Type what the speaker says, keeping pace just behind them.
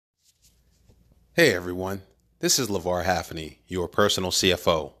Hey everyone, this is LeVar Hafney, your personal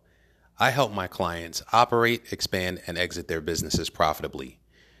CFO. I help my clients operate, expand, and exit their businesses profitably.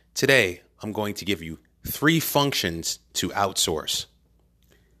 Today, I'm going to give you 3 functions to outsource.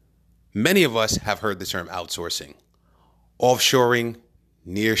 Many of us have heard the term outsourcing: offshoring,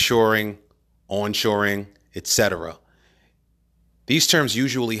 nearshoring, onshoring, etc. These terms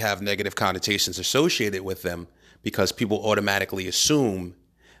usually have negative connotations associated with them because people automatically assume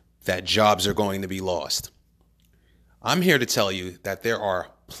that jobs are going to be lost. I'm here to tell you that there are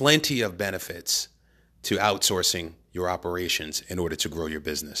plenty of benefits to outsourcing your operations in order to grow your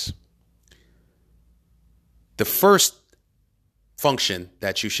business. The first function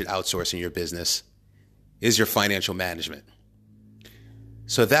that you should outsource in your business is your financial management.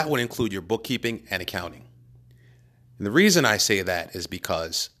 So that would include your bookkeeping and accounting. And the reason I say that is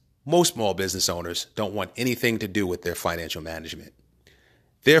because most small business owners don't want anything to do with their financial management.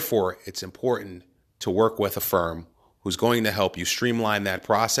 Therefore, it's important to work with a firm who's going to help you streamline that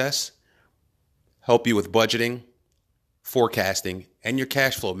process, help you with budgeting, forecasting, and your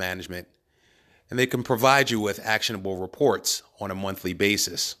cash flow management, and they can provide you with actionable reports on a monthly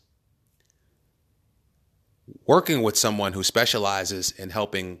basis. Working with someone who specializes in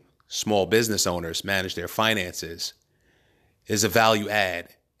helping small business owners manage their finances is a value add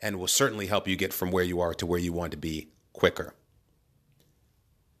and will certainly help you get from where you are to where you want to be quicker.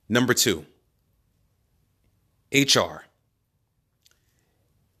 Number 2, HR.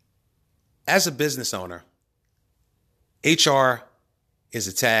 As a business owner, HR is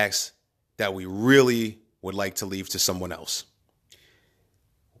a task that we really would like to leave to someone else.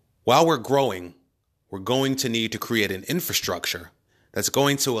 While we're growing, we're going to need to create an infrastructure that's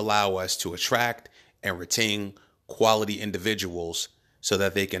going to allow us to attract and retain quality individuals so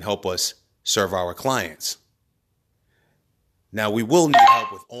that they can help us serve our clients. Now, we will need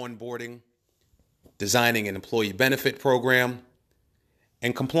help with onboarding, designing an employee benefit program,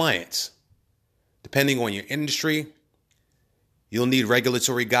 and compliance. Depending on your industry, you'll need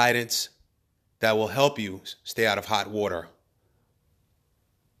regulatory guidance that will help you stay out of hot water.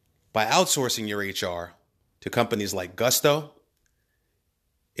 By outsourcing your HR to companies like Gusto,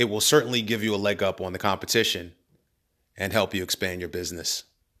 it will certainly give you a leg up on the competition and help you expand your business.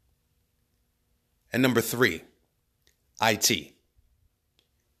 And number 3, IT.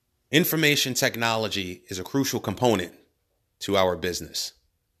 Information technology is a crucial component to our business.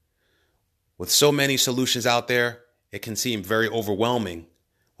 With so many solutions out there, it can seem very overwhelming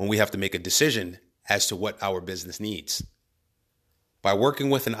when we have to make a decision as to what our business needs. By working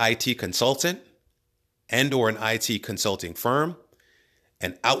with an IT consultant and/or an IT consulting firm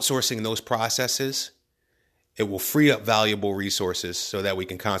and outsourcing those processes, it will free up valuable resources so that we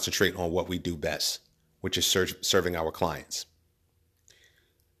can concentrate on what we do best, which is serving our clients.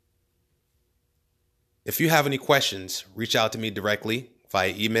 If you have any questions, reach out to me directly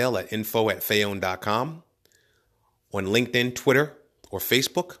via email at info@fayon.com, on LinkedIn, Twitter, or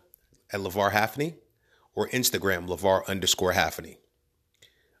Facebook at LeVar Hafney, or Instagram LeVar_Hafney.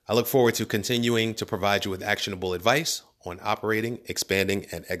 I look forward to continuing to provide you with actionable advice on operating, expanding,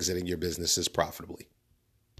 and exiting your businesses profitably.